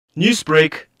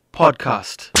Newsbreak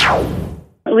Podcast.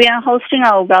 We are hosting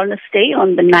our Wellness Day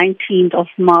on the 19th of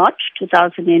March,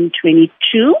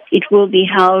 2022. It will be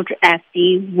held at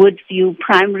the Woodview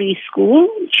Primary School,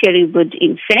 Cherrywood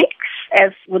in Phoenix.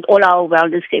 As with all our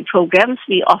Wellness Day programs,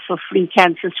 we offer free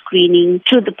cancer screening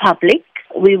to the public.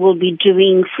 We will be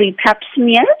doing free pap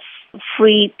smears,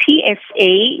 free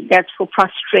PSA, that's for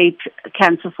prostate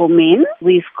cancer for men.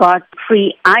 We've got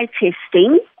free eye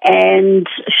testing and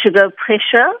sugar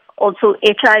pressure, also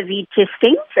HIV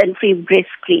testing and free breast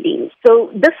screening. So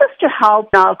this is to help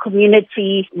our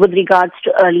community with regards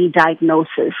to early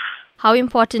diagnosis. How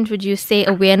important would you say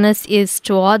awareness is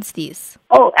towards these?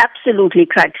 Oh, absolutely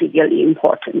critically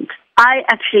important. I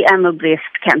actually am a breast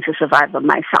cancer survivor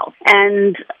myself,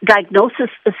 and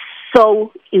diagnosis is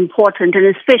so important,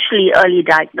 and especially early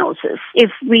diagnosis.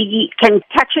 If we can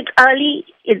catch it early,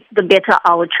 the better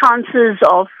our chances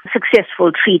of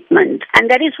successful treatment. And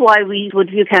that is why we,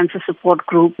 Woodview Cancer Support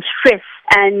Group, stress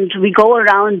and we go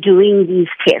around doing these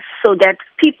tests so that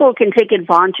people can take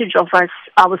advantage of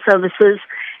our services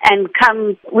and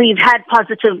come. We've had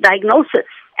positive diagnosis,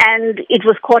 and it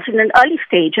was caught in an early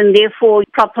stage, and therefore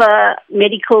proper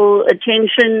medical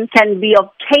attention can be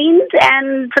obtained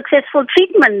and successful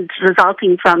treatment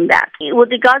resulting from that. With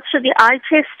regards to the eye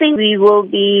testing, we will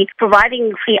be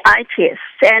providing free eye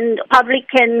tests, and public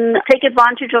can take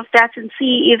advantage of that and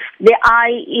see if their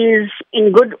eye is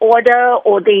in good order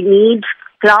or they need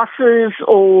glasses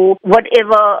or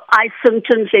whatever eye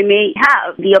symptoms they may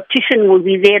have. The optician will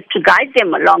be there to guide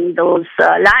them along those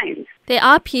lines. There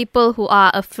are people who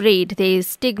are afraid. There is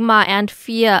stigma and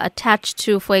fear attached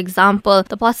to, for example,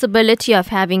 the possibility of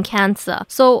having cancer.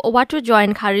 So what would your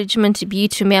encouragement be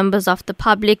to members of the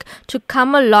public to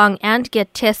come along and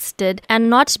get tested and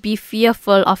not be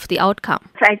fearful of the outcome?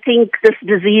 I think this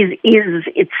disease is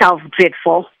itself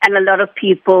dreadful, and a lot of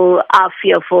people are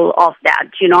fearful of that.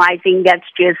 I think that's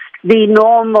just the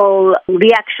normal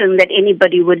reaction that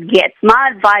anybody would get.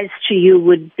 My advice to you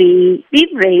would be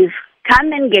brave.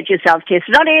 Come and get yourself tested.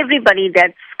 Not everybody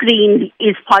that's screened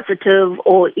is positive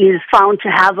or is found to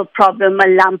have a problem, a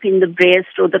lump in the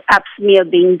breast or the pap smear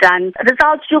being done.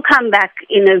 Results do come back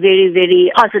in a very,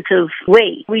 very positive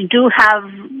way. We do have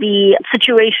the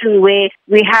situation where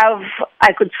we have,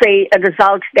 I could say, a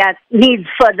result that needs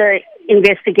further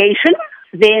investigation.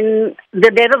 Then the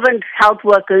relevant health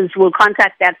workers will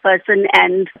contact that person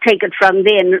and take it from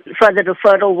there, and further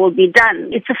referral will be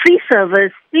done. It's a free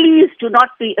service. Please do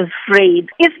not be afraid,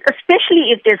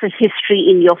 especially if there's a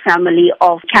history in your family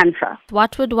of cancer.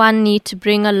 What would one need to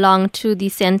bring along to the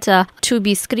center to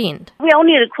be screened? We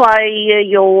only require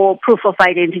your proof of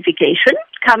identification.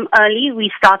 Come early.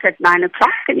 We start at 9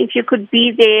 o'clock, and if you could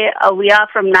be there, we are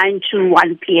from 9 to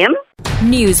 1 p.m.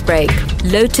 Newsbreak,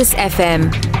 Lotus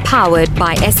FM, powered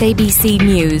by SABC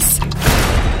News.